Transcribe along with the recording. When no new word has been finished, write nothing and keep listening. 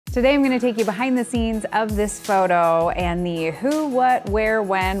Today I'm going to take you behind the scenes of this photo and the who, what, where,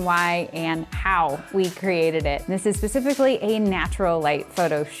 when, why, and how we created it. This is specifically a natural light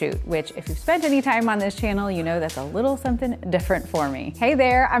photo shoot, which if you've spent any time on this channel, you know that's a little something different for me. Hey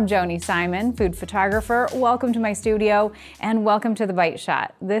there, I'm Joni Simon, food photographer. Welcome to my studio and welcome to The Bite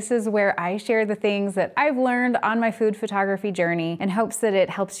Shot. This is where I share the things that I've learned on my food photography journey in hopes that it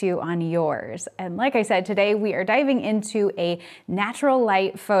helps you on yours. And like I said, today we are diving into a natural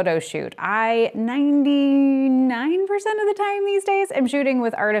light photo shoot. 99% of the time these days, I'm shooting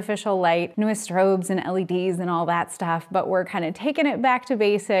with artificial light, with strobes and LEDs and all that stuff, but we're kind of taking it back to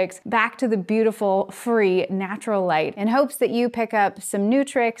basics, back to the beautiful, free, natural light in hopes that you pick up some new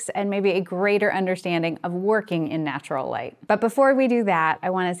tricks and maybe a greater understanding of working in natural light. But before we do that, I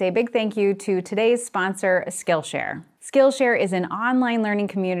want to say a big thank you to today's sponsor, Skillshare. Skillshare is an online learning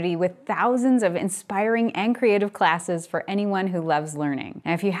community with thousands of inspiring and creative classes for anyone who loves learning.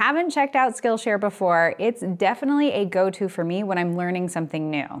 Now, if you haven't checked out Skillshare before, it's definitely a go-to for me when I'm learning something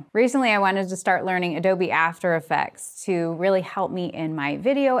new. Recently, I wanted to start learning Adobe After Effects to really help me in my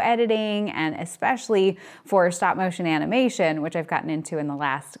video editing and especially for stop motion animation, which I've gotten into in the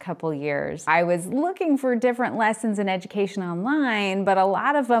last couple years. I was looking for different lessons in education online, but a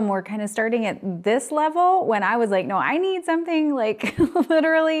lot of them were kind of starting at this level when I was like, no, I need something like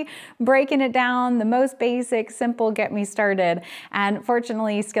literally breaking it down, the most basic, simple, get me started. And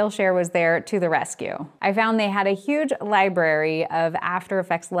fortunately, Skillshare was there to the rescue. I found they had a huge library of After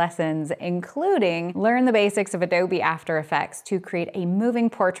Effects lessons, including learn the basics of Adobe After Effects to create a moving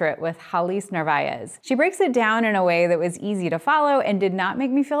portrait with Halis Narvaez. She breaks it down in a way that was easy to follow and did not make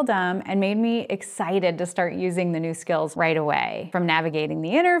me feel dumb and made me excited to start using the new skills right away. From navigating the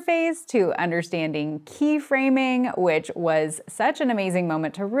interface to understanding keyframing, which was such an amazing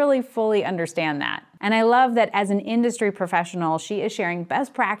moment to really fully understand that. And I love that as an industry professional, she is sharing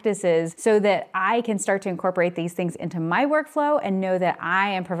best practices so that I can start to incorporate these things into my workflow and know that I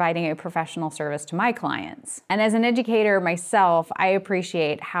am providing a professional service to my clients. And as an educator myself, I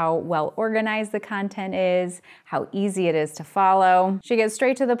appreciate how well organized the content is, how easy it is to follow. She gets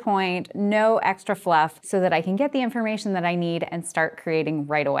straight to the point, no extra fluff, so that I can get the information that I need and start creating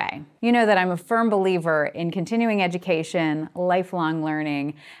right away. You know that I'm a firm believer in continuing education, lifelong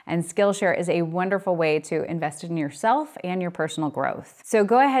learning, and Skillshare is a wonderful way to invest in yourself and your personal growth. So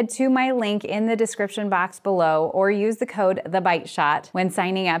go ahead to my link in the description box below or use the code THEBITESHOT when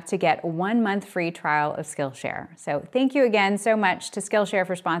signing up to get 1 month free trial of Skillshare. So thank you again so much to Skillshare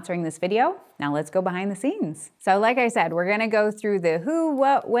for sponsoring this video. Now let's go behind the scenes. So like I said, we're gonna go through the who,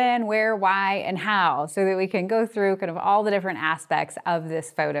 what, when, where, why, and how so that we can go through kind of all the different aspects of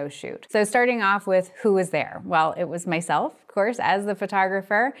this photo shoot. So starting off with who was there? Well, it was myself, of course, as the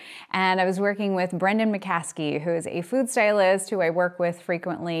photographer, and I was working with Brendan McCaskey, who is a food stylist who I work with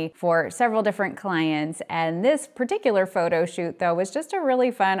frequently for several different clients. And this particular photo shoot, though, was just a really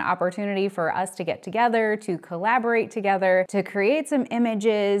fun opportunity for us to get together, to collaborate together, to create some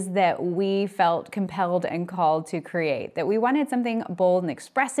images that we felt compelled and called to create, that we wanted something bold and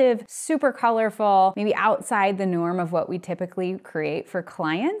expressive, super colorful, maybe outside the norm of what we typically create for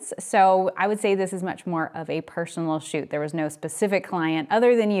clients. So I would say this is much more of a personal shoot. There was no specific client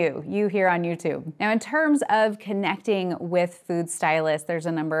other than you here on YouTube. Now, in terms of connecting with food stylists, there's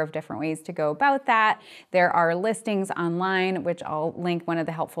a number of different ways to go about that. There are listings online, which I'll link one of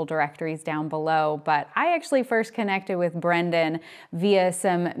the helpful directories down below, but I actually first connected with Brendan via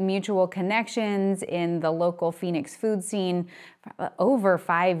some mutual connections in the local Phoenix food scene over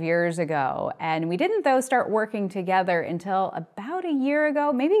 5 years ago. And we didn't, though, start working together until about a year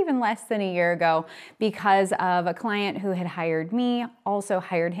ago, maybe even less than a year ago, because of a client who had hired me, also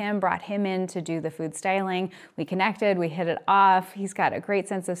hired him, brought him in to do the food styling. We connected, we hit it off. He's got a great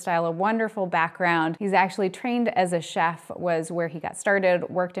sense of style, a wonderful background. He's actually trained as a chef, was where he got started,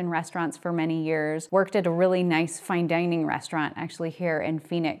 worked in restaurants for many years, worked at a really nice fine dining restaurant actually here in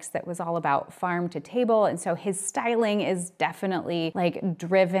Phoenix that was all about farm to table. And so his styling is definitely like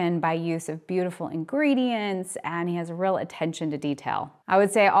driven by use of beautiful ingredients, and he has a real attention to detail. I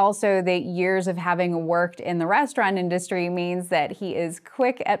would say also that years of having worked in the restaurant industry means that he is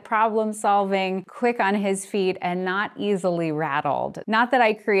quick at problem solving, quick on his feet, and not easily rattled. Not that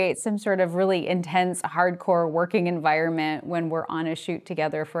I create some sort of really intense, hardcore working environment when we're on a shoot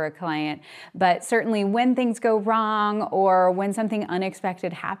together for a client, but certainly when things go wrong or when something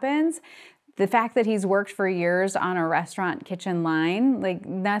unexpected happens, the fact that he's worked for years on a restaurant kitchen line, like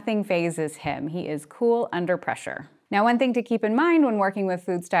nothing phases him. He is cool under pressure. Now, one thing to keep in mind when working with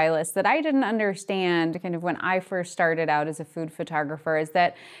food stylists that I didn't understand kind of when I first started out as a food photographer is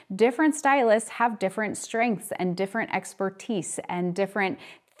that different stylists have different strengths and different expertise and different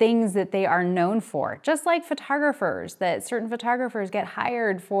things that they are known for. Just like photographers, that certain photographers get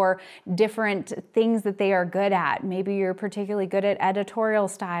hired for different things that they are good at. Maybe you're particularly good at editorial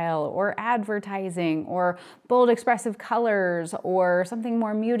style or advertising or bold expressive colors or something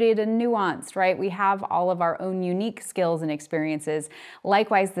more muted and nuanced, right? We have all of our own unique skills and experiences.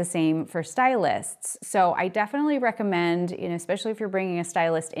 Likewise, the same for stylists. So I definitely recommend, especially if you're bringing a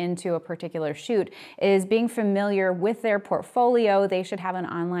stylist into a particular shoot, is being familiar with their portfolio. They should have an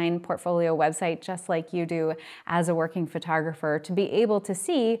online portfolio website just like you do as a working photographer, to be able to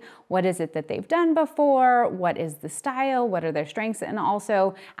see what is it that they've done before, what is the style, what are their strengths, and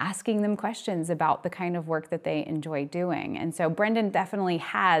also asking them questions about the kind of work that they enjoy doing. And so Brendan definitely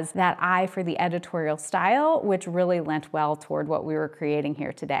has that eye for the editorial style, which really lent well toward what we were creating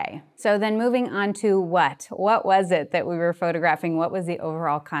here today. So then moving on to what was it that we were photographing? What was the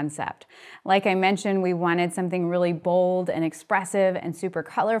overall concept? Like I mentioned, we wanted something really bold and expressive and super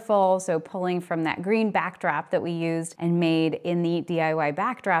colorful. So pulling from that green backdrop that we used and made in the DIY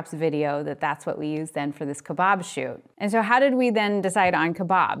backdrops video, that's what we used then for this kebab shoot. And so how did we then decide on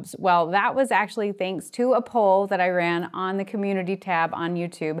kebabs? Well, that was actually thanks to a poll that I ran on the community tab on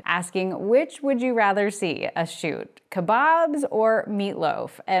YouTube asking, which would you rather see us shoot? Kebabs or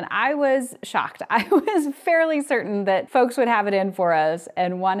meatloaf? And I was shocked. I was fairly certain that folks would have it in for us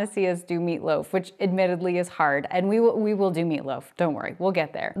and want to see us do meatloaf, which admittedly is hard. And we will do meatloaf. Don't worry, we'll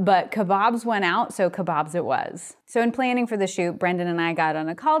get there. But kebabs went out, so kebabs it was. So in planning for the shoot, Brendan and I got on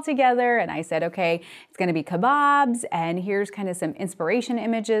a call together and I said, okay, it's gonna be kebabs, and here's kind of some inspiration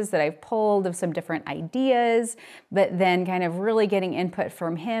images that I've pulled of some different ideas, but then kind of really getting input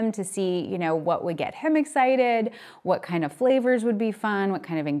from him to see, what would get him excited, what kind of flavors would be fun, what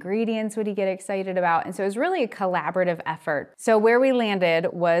kind of ingredients would he get excited about. And so it was really a collaborative effort. So where we landed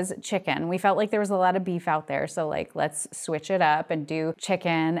was chicken. We felt like there was a lot of beef out there, so let's switch it up and do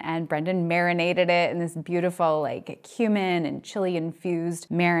chicken, and Brendan marinated it in this beautiful cumin and chili infused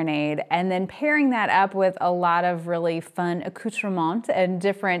marinade, and then pairing that up with a lot of really fun accoutrements and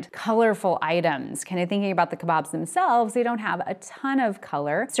different colorful items. Kind of thinking about the kebabs themselves, they don't have a ton of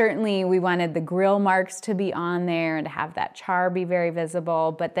color. Certainly we wanted the grill marks to be on there and to have that char be very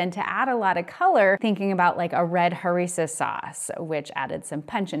visible, but then to add a lot of color, thinking about a red harissa sauce, which added some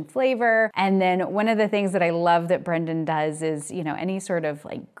punch and flavor. And then one of the things that I love that Brendan does is, any sort of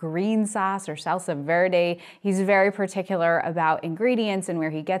green sauce or salsa verde, he's very particular about ingredients and where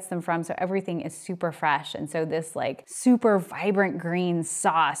he gets them from, so everything is super fresh. And so this super vibrant green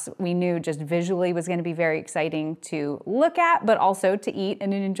sauce, we knew just visually was going to be very exciting to look at, but also to eat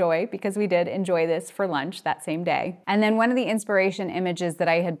and enjoy, because we did enjoy this for lunch that same day. And then one of the inspiration images that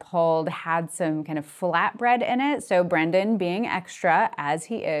I had pulled had some kind of flatbread in it. So Brendan, being extra as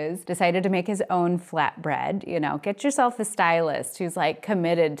he is, decided to make his own flatbread. Get yourself a stylist who's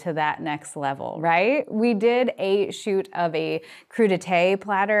committed to that next level, right? We did a shoot of a crudité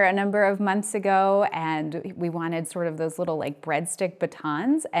platter a number of months ago, and we wanted sort of those little breadstick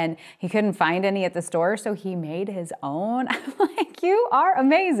batons, and he couldn't find any at the store, so he made his own. I'm like, you are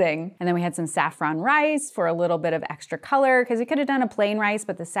amazing. And then we had some saffron rice for a little bit of extra color, because he could have done a plain rice,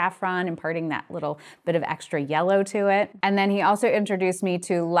 but the saffron imparting that little bit of extra yellow to it. And then he also introduced me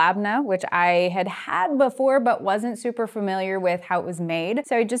to labna, which I had before, but wasn't super familiar with how it was made.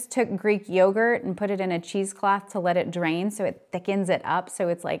 So I just took Greek yogurt and put it in a cheesecloth to let it drain, so it thickens it up so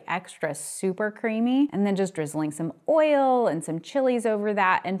it's extra super creamy. And then just drizzling some oil and some chilies over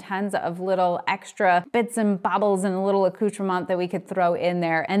that, and tons of little extra bits and bobbles and a little accoutrement that we could throw in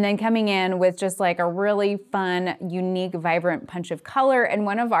there. And then coming in with just a really fun, unique, vibrant punch of color. And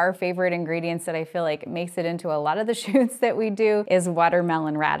one of our favorite ingredients that I feel makes it into a lot of the shoots that we do is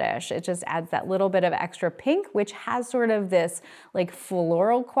watermelon radish. It just adds that little bit of extra pink, which has sort of this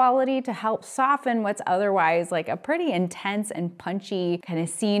floral quality to help soften what's otherwise a pretty intense and punchy kind of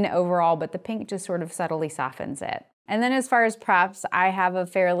scene overall, but the pink just sort of subtly softens it. And then as far as props, I have a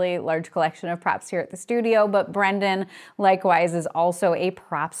fairly large collection of props here at the studio, but Brendan likewise is also a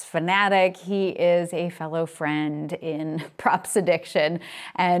props fanatic. He is a fellow friend in props addiction,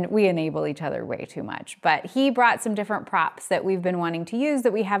 and we enable each other way too much. But he brought some different props that we've been wanting to use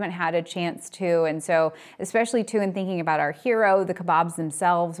that we haven't had a chance to. And so especially too in thinking about our hero, the kebabs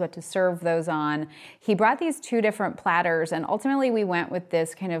themselves, what to serve those on, he brought these two different platters, and ultimately we went with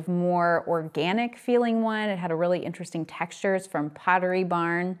this kind of more organic feeling one. It had a really interesting textures from Pottery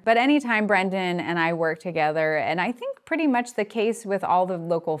Barn. But anytime Brendan and I work together, and I think pretty much the case with all the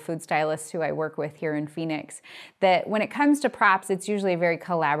local food stylists who I work with here in Phoenix, that when it comes to props, it's usually a very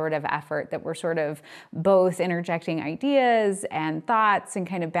collaborative effort that we're sort of both interjecting ideas and thoughts and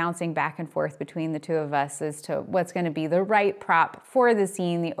kind of bouncing back and forth between the two of us as to what's going to be the right prop for the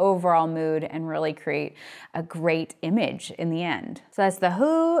scene, the overall mood, and really create a great image in the end. So that's the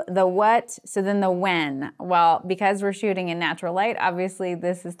who, the what, so then the when. Well, because we're shooting in natural light, obviously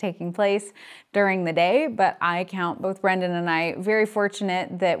this is taking place during the day, but I count both Brendan and I very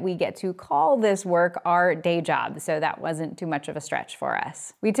fortunate that we get to call this work our day job, so that wasn't too much of a stretch for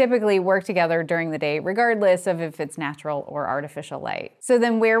us. We typically work together during the day, regardless of if it's natural or artificial light. So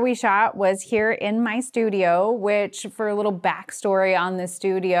then where we shot was here in my studio, which, for a little backstory on this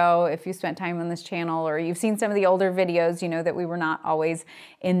studio, if you spent time on this channel or you've seen some of the older videos, you know that we were not always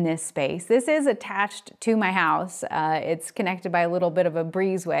in this space. This is attached to my house. It's connected by a little bit of a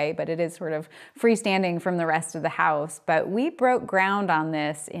breezeway, but it is sort of freestanding from the rest of the house. But we broke ground on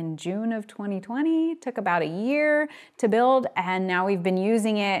this in June of 2020. It took about a year to build, and now we've been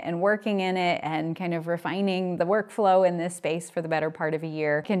using it and working in it and kind of refining the workflow in this space for the better part of a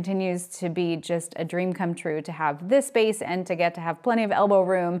year. Continues to be just a dream come true to have this space and to get to have plenty of elbow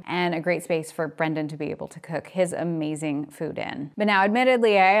room and a great space for Brendan to be able to cook his amazing food in. But now,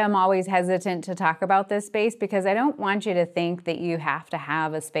 admittedly, I am always hesitant to talk about this space because I don't want you to think that you have to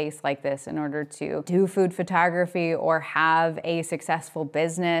have a space like this in order to do food photography or have a successful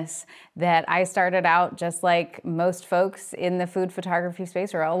business. That I started out just like most folks in the food photography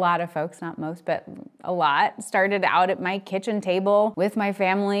space, or a lot of folks, not most, but a lot, started out at my kitchen table with my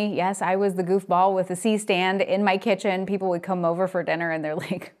family. Yes, I was the goofball with the C-stand in my kitchen. People would come over for dinner and they're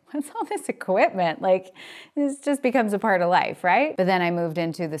like, what's all this equipment? Like, this just becomes a part of life, right? But then I moved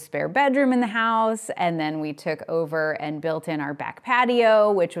into the spare bedroom in the house, and then we took over and built in our back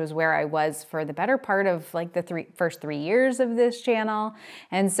patio, which was where I was for the better part of like the first 3 years of this channel.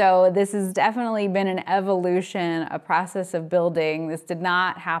 And so this has definitely been an evolution, a process of building. This did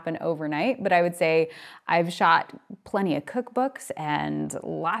not happen overnight, but I would say I've shot plenty of cookbooks and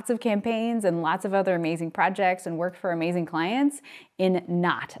lots of campaigns and lots of other amazing projects and worked for amazing clients in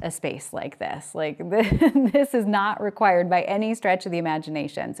not a space like this. Like this is not required by any stretch of the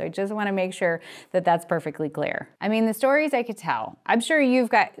imagination. So I just want to make sure that that's perfectly clear. I mean, the stories I could tell, I'm sure you've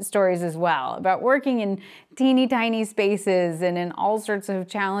got stories as well about working in teeny tiny spaces and in all sorts of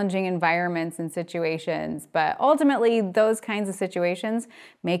challenging environments and situations. But ultimately, those kinds of situations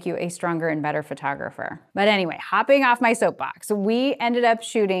make you a stronger and better photographer. But anyway, hopping off my soapbox, we ended up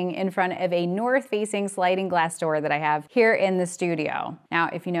shooting in front of a north-facing sliding glass door that I have here in the studio. Now,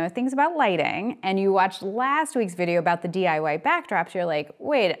 if you know things about lighting and you watched last week's video about the DIY backdrops, you're like,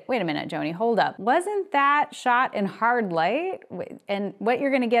 wait a minute, Joni, hold up. Wasn't that shot in hard light? And what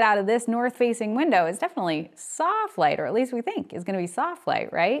you're gonna get out of this north-facing window is definitely soft light, or at least we think is gonna be soft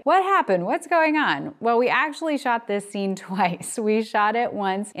light, right? What happened? What's going on? Well, we actually shot this scene twice. We shot it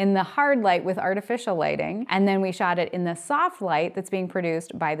once in the hard light with artificial lighting, and then we shot it in the soft light that's being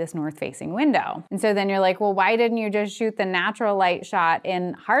produced by this north-facing window. And so then you're like, well, why didn't you just shoot the natural light shot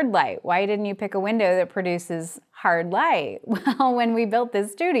in hard light? Why didn't you pick a window that produces hard light? Well, when we built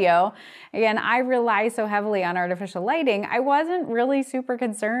this studio, again, I rely so heavily on artificial lighting, I wasn't really super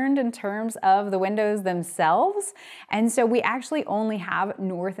concerned in terms of the windows themselves. And so we actually only have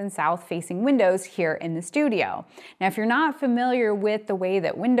north and south facing windows here in the studio. Now, if you're not familiar with the way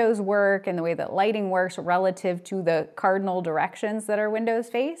that windows work and the way that lighting works relative to the cardinal directions that our windows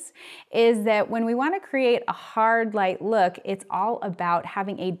face, is that when we want to create a hard light look, it's all about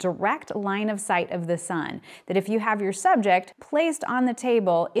having a direct line of sight of the sun. That if you have your subject placed on the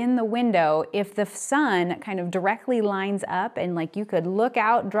table in the window, if the sun kind of directly lines up and like you could look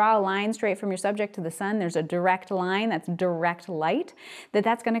out, draw a line straight from your subject to the sun, there's a direct line, that's direct light,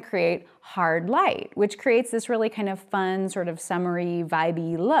 that's going to create hard light, which creates this really kind of fun, sort of summery,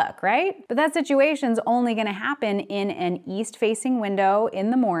 vibey look, right? But that situation's only going to happen in an east-facing window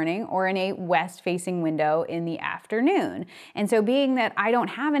in the morning or in a west-facing window in the afternoon. And so being that I don't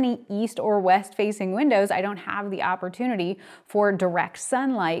have any east or west-facing windows, I don't have the opportunity for direct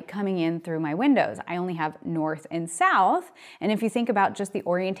sunlight coming in through my windows. I only have north and south. And if you think about just the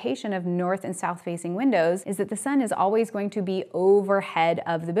orientation of north and south-facing windows, is that the sun is always going to be overhead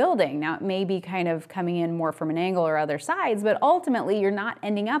of the building. Now, it may be kind of coming in more from an angle or other sides, but ultimately you're not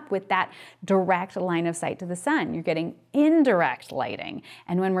ending up with that direct line of sight to the sun. You're getting indirect lighting.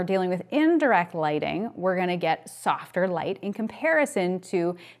 And when we're dealing with indirect lighting, we're gonna get softer light in comparison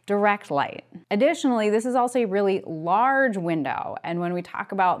to direct light. Additionally, this is also a really large window. And when we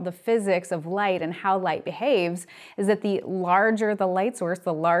talk about the physics of light and how light behaves, is that the larger the light source,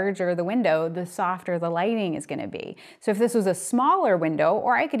 the larger the window, the softer the lighting is gonna be. So if this was a smaller window,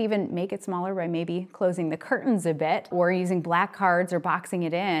 or I could even make it smaller by maybe closing the curtains a bit or using black cards or boxing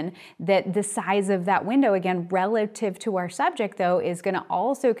it in, that the size of that window, again, relative to our subject though, is gonna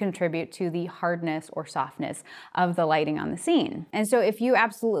also contribute to the hardness or softness of the lighting on the scene. And so if you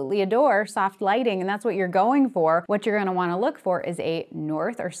absolutely adore soft lighting and that's what you're going for, what you're gonna wanna look for is a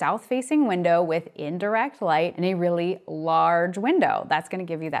north or south facing window with indirect light and a really large window. That's gonna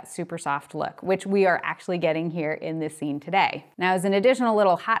give you that super soft look, which we are actually getting here in this scene today. Now, as an additional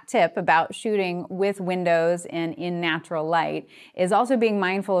little hot tip about shooting with windows and in natural light is also being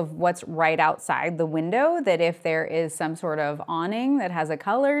mindful of what's right outside the window, that if there is some sort of awning that has a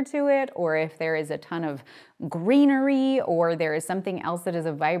color to it, or if there is a ton of greenery, or there is something else that is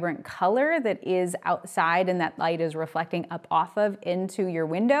a vibrant color that is outside and that light is reflecting up off of into your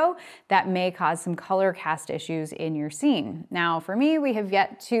window, that may cause some color cast issues in your scene. Now, for me, we have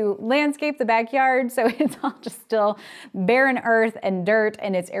yet to landscape the backyard, so it's all just still barren earth and dirt,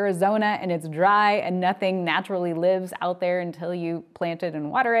 and it's Arizona and it's dry and nothing naturally lives out there until you plant it and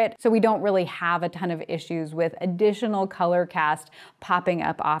water it. So we don't really have a ton of issues with additional color cast popping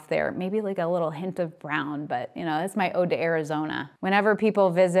up off there. Maybe like a little hint of brown, but you know, that's my ode to Arizona. Whenever people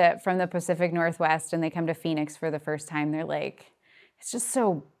visit from the Pacific Northwest and they come to Phoenix for the first time, they're like, it's just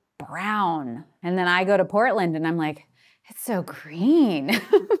so brown. And then I go to Portland and I'm like, it's so green.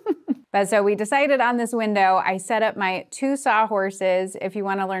 But so we decided on this window. I set up my 2 sawhorses. If you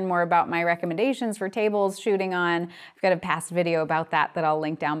want to learn more about my recommendations for tables shooting on, I've got a past video about that I'll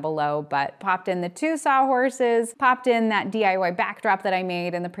link down below, but popped in the 2 sawhorses, popped in that DIY backdrop that I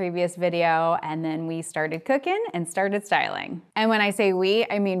made in the previous video, and then we started cooking and started styling. And when I say we,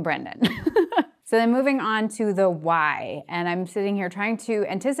 I mean Brendan. So then moving on to the why, and I'm sitting here trying to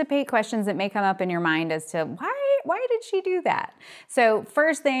anticipate questions that may come up in your mind as to why did she do that? So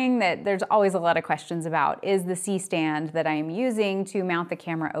first thing that there's always a lot of questions about is the C-stand that I'm using to mount the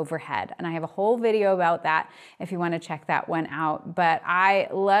camera overhead. And I have a whole video about that if you want to check that one out. But I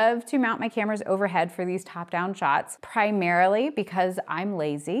love to mount my cameras overhead for these top-down shots, primarily because I'm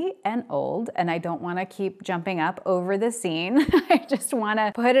lazy and old and I don't want to keep jumping up over the scene. I just want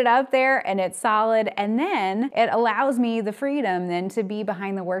to put it up there and it's solid, and then it allows me the freedom then to be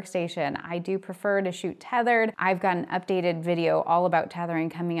behind the workstation. I do prefer to shoot tethered. I've got an updated video all about tethering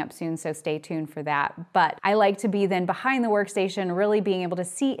coming up soon, so stay tuned for that. But I like to be then behind the workstation, really being able to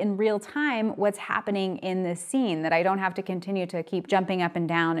see in real time what's happening in this scene, that I don't have to continue to keep jumping up and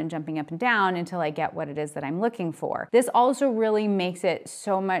down and jumping up and down until I get what it is that I'm looking for. This also really makes it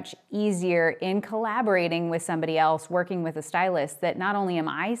so much easier in collaborating with somebody else, working with a stylist, that not only am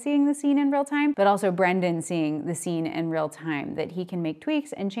I seeing the scene in real time, but also Brendan seeing the scene in real time, that he can make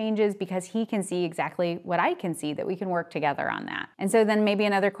tweaks and changes because he can see exactly what I can see, that we can work together on that. And so then maybe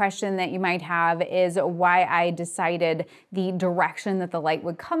another question that you might have is why I decided the direction that the light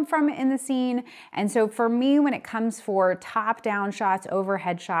would come from in the scene. And so for me, when it comes for top-down shots,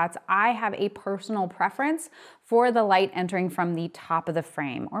 overhead shots, I have a personal preference for the light entering from the top of the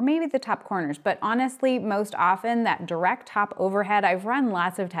frame, or maybe the top corners. But honestly, most often that direct top overhead, I've run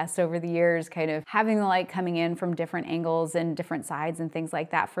lots of tests over the years, kind of having the light coming in from different angles and different sides and things like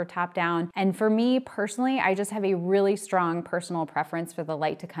that for top down. And for me personally, I just have a really strong personal preference for the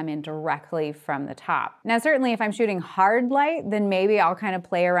light to come in directly from the top. Now, certainly if I'm shooting hard light, then maybe I'll kind of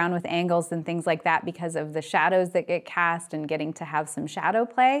play around with angles and things like that because of the shadows that get cast and getting to have some shadow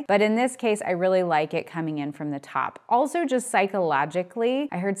play. But in this case, I really like it coming in from the top. Also, just psychologically,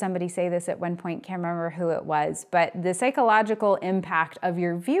 I heard somebody say this at one point, can't remember who it was, but the psychological impact of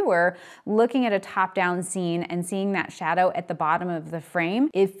your viewer looking at a top-down scene and seeing that shadow at the bottom of the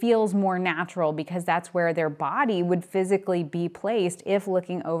frame, it feels more natural because that's where their body would physically be placed if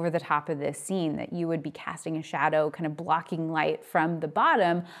looking over the top of this scene, that you would be casting a shadow, kind of blocking light from the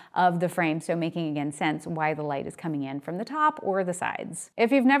bottom of the frame. So making, again, sense why the light is coming in from the top or the sides.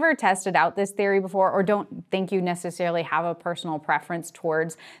 If you've never tested out this theory before, or don't think you necessarily have a personal preference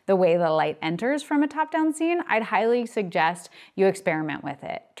towards the way the light enters from a top-down scene, I'd highly suggest you experiment with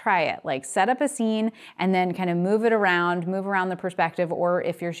it. Try it, like set up a scene and then kind of move it around, move around the perspective, or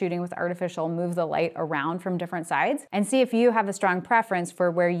if you're shooting with artificial, move the light around from different sides and see if you have a strong preference for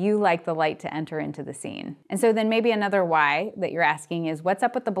where you like the light to enter into the scene. And so then maybe another why that you're asking is, what's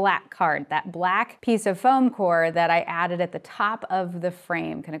up with the black card, that black piece of foam core that I added at the top of the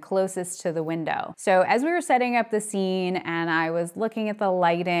frame, kind of closest to the window? So as we were setting setting up the scene and I was looking at the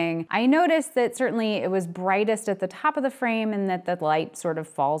lighting, I noticed that certainly it was brightest at the top of the frame and that the light sort of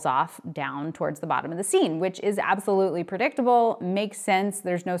falls off down towards the bottom of the scene, which is absolutely predictable, makes sense,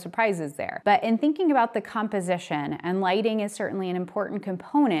 there's no surprises there. But in thinking about the composition, and lighting is certainly an important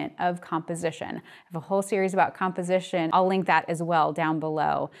component of composition. I have a whole series about composition, I'll link that as well down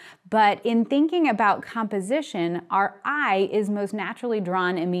below. But in thinking about composition, our eye is most naturally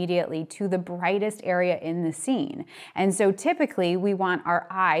drawn immediately to the brightest area in the scene. And so typically we want our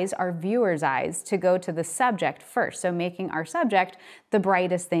eyes, our viewer's eyes, to go to the subject first, so making our subject the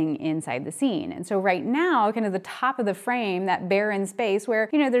brightest thing inside the scene. And so right now, kind of the top of the frame, that barren space where,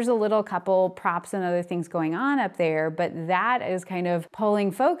 you know, there's a little couple props and other things going on up there, but that is kind of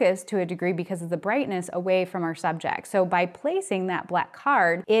pulling focus to a degree because of the brightness away from our subject. So by placing that black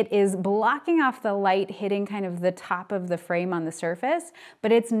card, it is blocking off the light hitting kind of the top of the frame on the surface,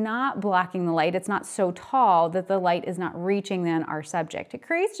 but it's not blocking the light. It's not so tall that the light is not reaching then our subject. It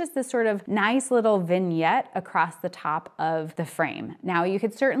creates just this sort of nice little vignette across the top of the frame. Now you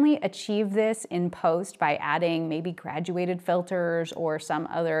could certainly achieve this in post by adding maybe graduated filters or some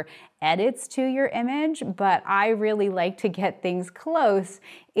other edits to your image, but I really like to get things close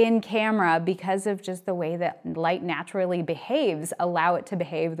in camera because of just the way that light naturally behaves, allow it to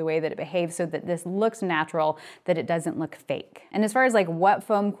behave the way that it behaves so that this looks natural, that it doesn't look fake. And as far as like what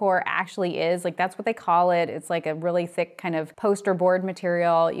foam core actually is, like that's what they call it. It's like a really thick kind of poster board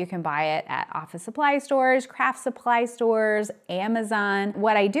material. You can buy it at office supply stores, craft supply stores, Amazon.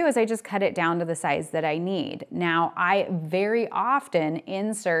 What I do is I just cut it down to the size that I need. Now, I very often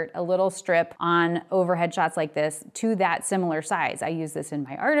insert a little strip on overhead shots like this to that similar size. I use this in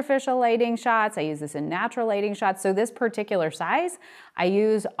my artificial lighting shots. I use this in natural lighting shots. So this particular size I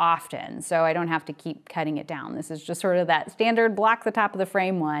use often, so I don't have to keep cutting it down. This is just sort of that standard block the top of the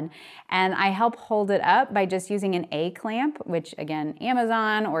frame one. And I help hold it up by just using an A-clamp, which again,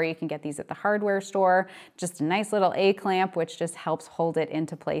 Amazon, or you can get these at the hardware store. Just a nice little A-clamp, which just helps hold it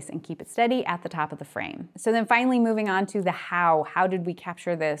into place and keep it steady at the top of the frame. So then finally moving on to the how. How did we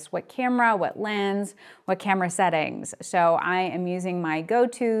capture this? What camera, what lens, what camera settings? So I am using my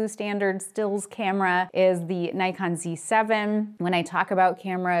go-to standard stills camera is the Nikon Z7. When I talk about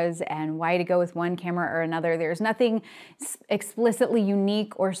cameras and why to go with one camera or another, there's nothing explicitly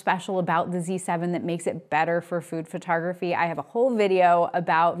unique or special about the Z7 that makes it better for food photography. I have a whole video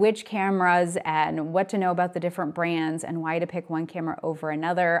about which cameras and what to know about the different brands and why to pick one camera over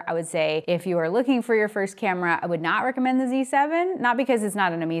another. I would say if you are looking for your first camera, I would not recommend the Z7, not because it's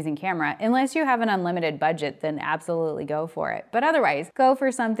not an amazing camera. Unless you have an unlimited budget, then absolutely go for it. But otherwise, go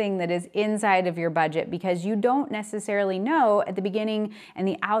for something that is inside of your budget because you don't necessarily know at the beginning and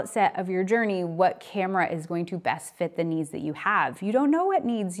the outset of your journey what camera is going to best fit the needs that you have. You don't know what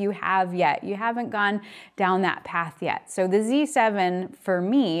needs you have yet. You haven't gone down that path yet. So the Z7 for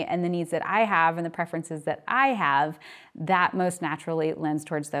me and the needs that I have and the preferences that I have, that most naturally lends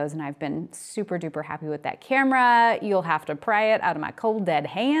towards those, and I've been super duper happy with that camera. You'll have to pry it out of my cold dead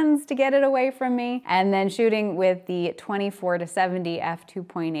hands to get it away from me. And then shooting with the 24-70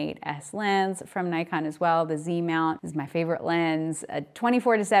 f2.8s lens from Nikon as well. The Z mount is my favorite lens. A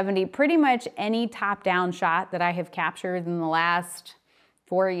 24-70, pretty much any top-down shot that I have captured in the last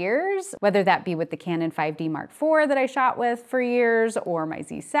 4 years, whether that be with the Canon 5D Mark IV that I shot with for years or my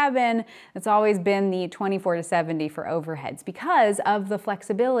Z7, it's always been the 24-70 for overheads because of the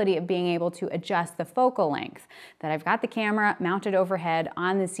flexibility of being able to adjust the focal length. That I've got the camera mounted overhead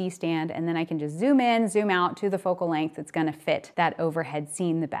on the C-stand and then I can just zoom in, zoom out to the focal length that's gonna fit that overhead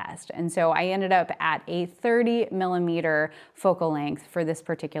scene the best. And so I ended up at a 30mm focal length for this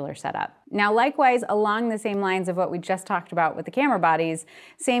particular setup. Now likewise, along the same lines of what we just talked about with the camera bodies,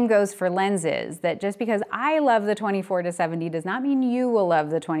 same goes for lenses, that just because I love the 24-70 does not mean you will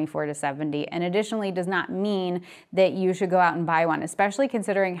love the 24-70, and additionally does not mean that you should go out and buy one, especially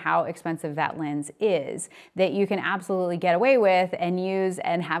considering how expensive that lens is, that you can absolutely get away with and use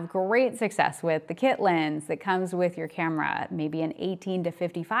and have great success with the kit lens that comes with your camera, maybe an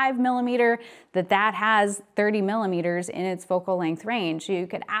 18-55mm, that has 30mm in its focal length range. So you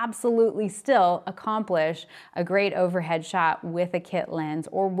could absolutely still accomplish a great overhead shot with a kit lens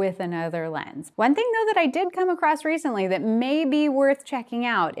or with another lens. One thing though that I did come across recently that may be worth checking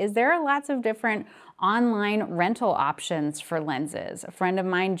out is there are lots of different online rental options for lenses. A friend of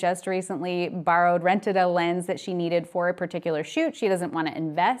mine just recently rented a lens that she needed for a particular shoot. She doesn't want to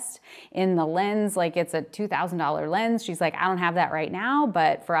invest in the lens like it's a $2,000 lens. She's like, I don't have that right now,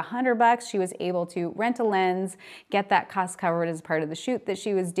 but for $100, she was able to rent a lens, get that cost covered as part of the shoot that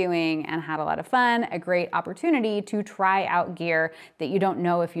she was doing, and had a lot of fun. A great opportunity to try out gear that you don't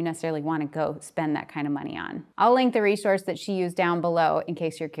know if you necessarily want to go spend that kind of money on. I'll link the resource that she used down below in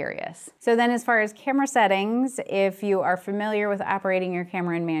case you're curious. So then as far as camera settings, if you are familiar with operating your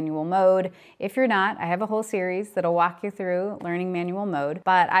camera in manual mode, if you're not, I have a whole series that'll walk you through learning manual mode,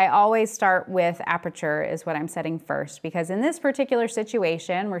 but I always start with aperture is what I'm setting first, because in this particular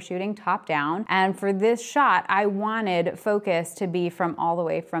situation, we're shooting top down, and for this shot, I wanted focus to be from all the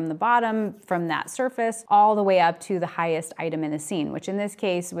way from the bottom, from that surface, all the way up to the highest item in the scene, which in this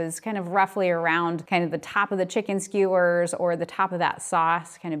case was kind of roughly around kind of the top of the chicken skewers or the top of that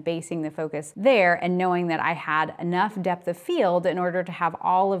sauce, kind of basing the focus there, and knowing that I had enough depth of field in order to have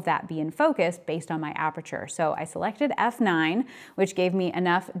all of that be in focus based on my aperture. So I selected f9, which gave me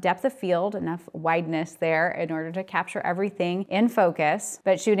enough depth of field, enough wideness there in order to capture everything in focus.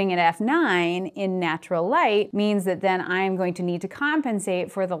 But shooting at f9 in natural light means that then I am going to need to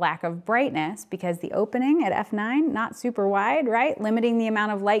compensate for the lack of brightness, because the opening at f9, not super wide, right? Limiting the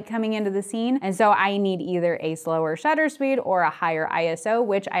amount of light coming into the scene. And so I need either a slower shutter speed or a higher ISO,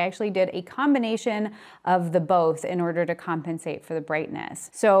 which I actually did a combination of the both in order to compensate for the brightness.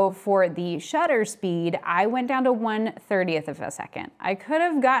 So for the shutter speed, I went down to 1/30th of a second. I could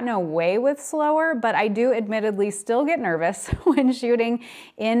have gotten away with slower, but I do admittedly still get nervous when shooting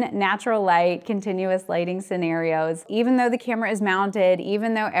in natural light, continuous lighting scenarios. Even though the camera is mounted,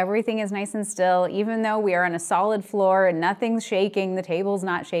 even though everything is nice and still, even though we are on a solid floor and nothing's shaking, the table's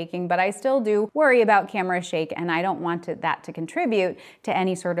not shaking, but I still do worry about camera shake, and I don't want that to contribute to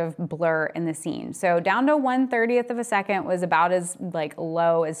any sort of blur in the scene. So down to 1/30th of a second was about as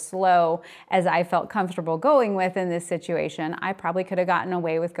slow as I felt comfortable going with in this situation. I probably could have gotten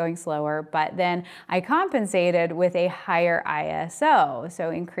away with going slower, but then I compensated with a higher ISO, so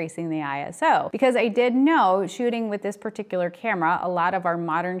increasing the ISO. Because I did know shooting with this particular camera, a lot of our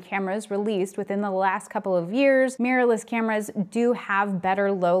modern cameras released within the last couple of years, mirrorless cameras do have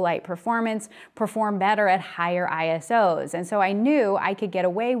better low light performance, perform better at higher ISOs. And so I knew I could get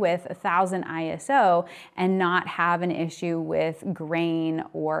away with 1000 ISO and not have an issue with grain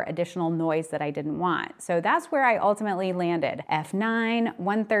or additional noise that I didn't want. So that's where I ultimately landed. f9,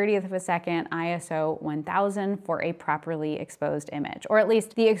 1/30th of a second, ISO 1000 for a properly exposed image, or at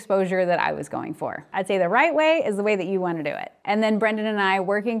least the exposure that I was going for. I'd say the right way is the way that you want to do it. And then Brendan and I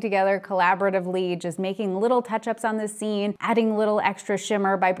working together collaboratively, just making little touch-ups on the scene, adding a little extra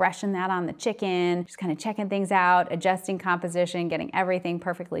shimmer by brushing that on the chicken, just kind of checking things out, adjusting composition, getting everything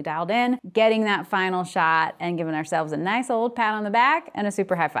perfectly dialed in, getting that final shot, and giving ourselves a nice old pat on the back and a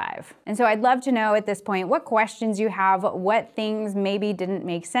super high five. And so I'd love to know at this point what questions you have, what things maybe didn't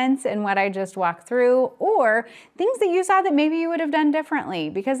make sense in what I just walked through, or things that you saw that maybe you would have done differently,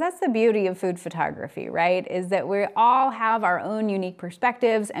 because that's the beauty of food photography, right? Is that we all have our own unique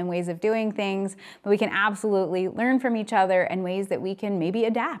perspectives and ways of doing things, but we can absolutely learn from each other in ways that we can maybe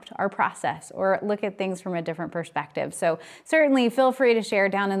adapt our process or look at things from a different perspective. So certainly feel free to share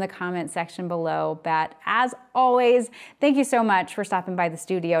down in the comment section below. But as always, thank you so much for stopping by the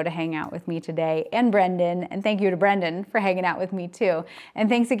studio to hang out with me today, and Brendan, and thank you to Brendan for hanging out with me too. And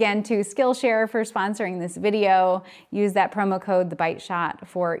thanks again to Skillshare for sponsoring this video. Use that promo code TheBiteShot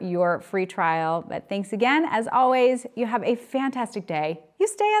for your free trial. But thanks again, as always, you have a fantastic day. You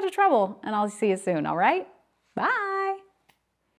stay out of trouble, and I'll see you soon, all right? Bye.